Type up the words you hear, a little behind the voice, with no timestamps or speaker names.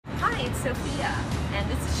Hi, it's Sophia, and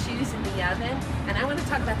this is Shoes in the Oven, and I want to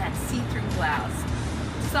talk about that see-through blouse.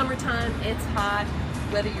 Summertime, it's hot,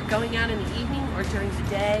 whether you're going out in the evening or during the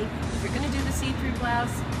day. If you're going to do the see-through blouse,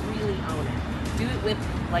 really own it. Do it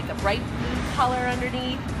with like a bright blue color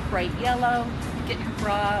underneath, bright yellow. Get your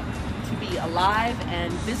bra to be alive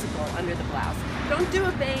and visible under the blouse. Don't do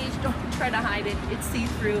a beige, don't try to hide it. It's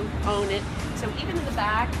see-through, own it. So even in the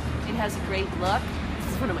back, it has a great look.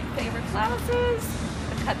 This is one of my favorite blouses,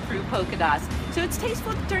 the cut-through polka dots. So it's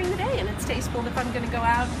tasteful during the day, and it's tasteful if I'm going to go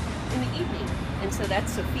out in the evening. And so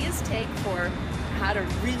that's Sophia's take for how to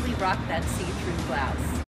really rock that see-through blouse.